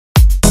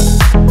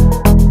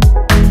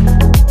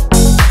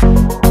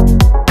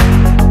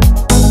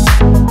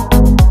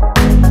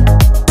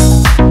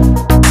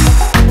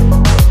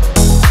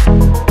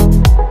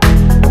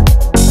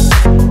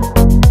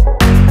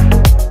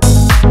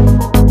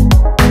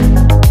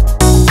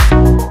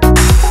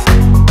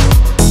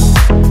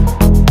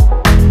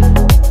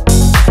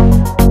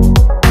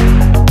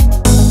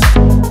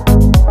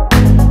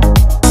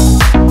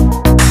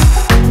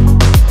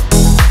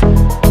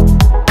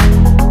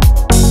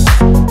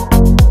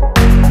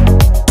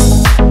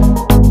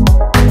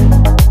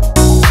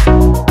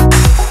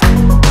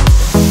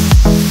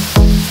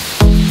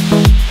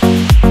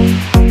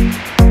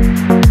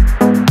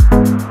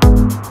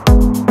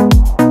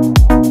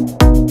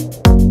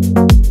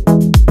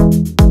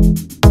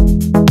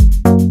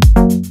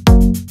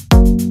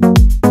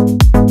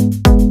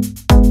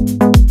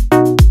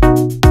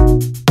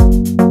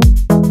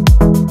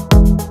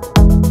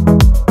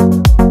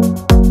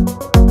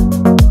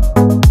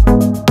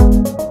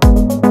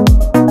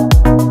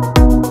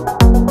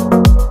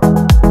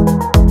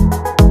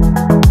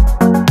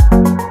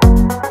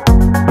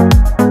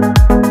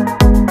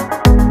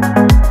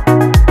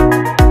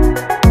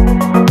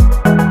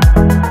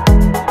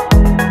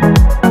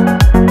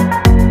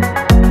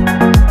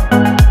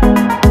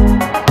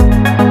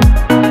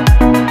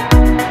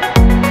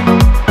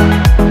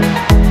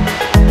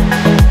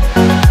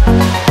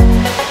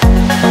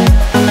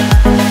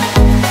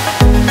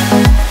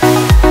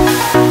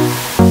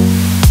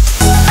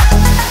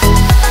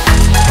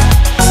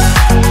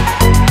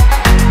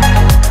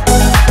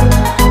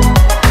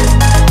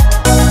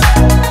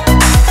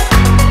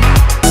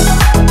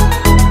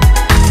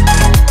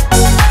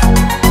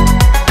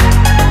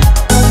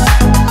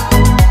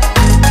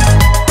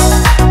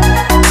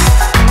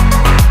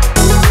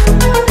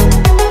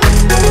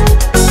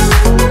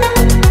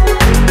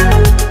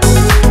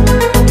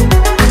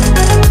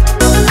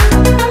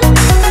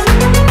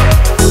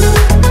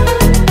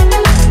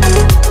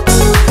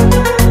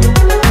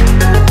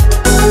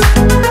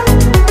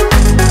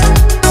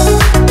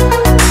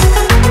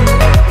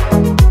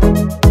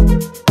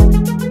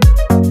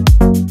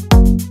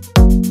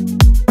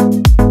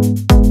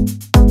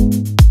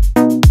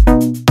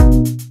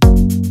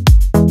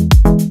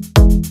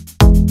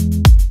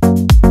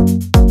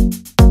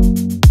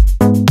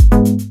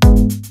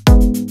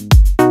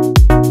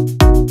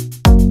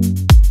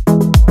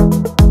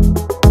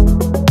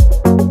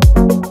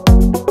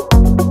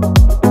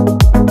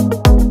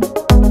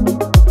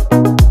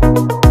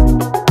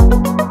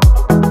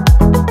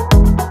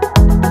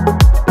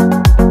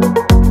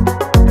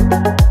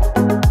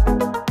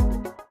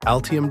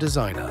Altium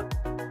Designer,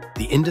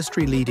 the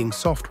industry-leading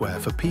software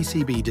for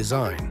PCB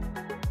design.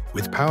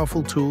 With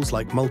powerful tools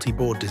like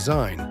multi-board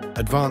design,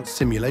 advanced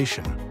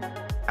simulation,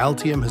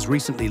 Altium has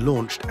recently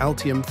launched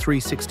Altium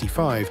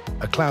 365,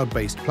 a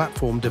cloud-based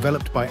platform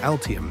developed by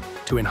Altium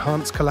to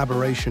enhance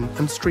collaboration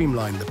and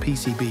streamline the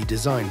PCB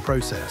design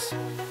process.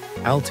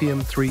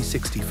 Altium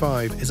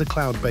 365 is a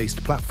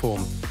cloud-based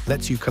platform that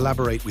lets you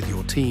collaborate with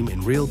your team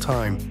in real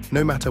time,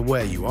 no matter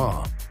where you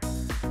are.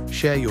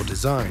 Share your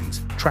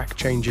designs, track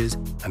changes,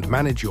 and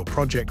manage your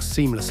projects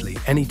seamlessly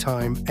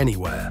anytime,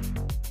 anywhere.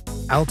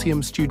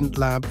 Altium Student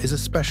Lab is a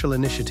special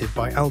initiative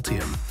by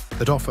Altium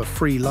that offers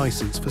free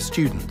license for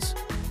students.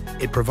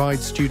 It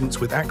provides students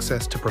with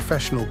access to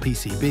professional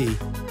PCB,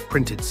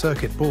 printed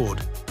circuit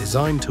board,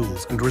 design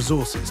tools and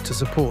resources to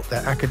support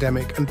their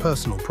academic and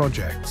personal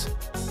projects.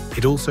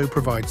 It also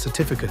provides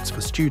certificates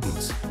for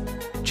students.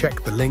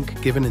 Check the link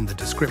given in the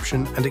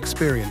description and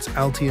experience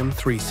Altium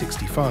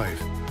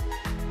 365.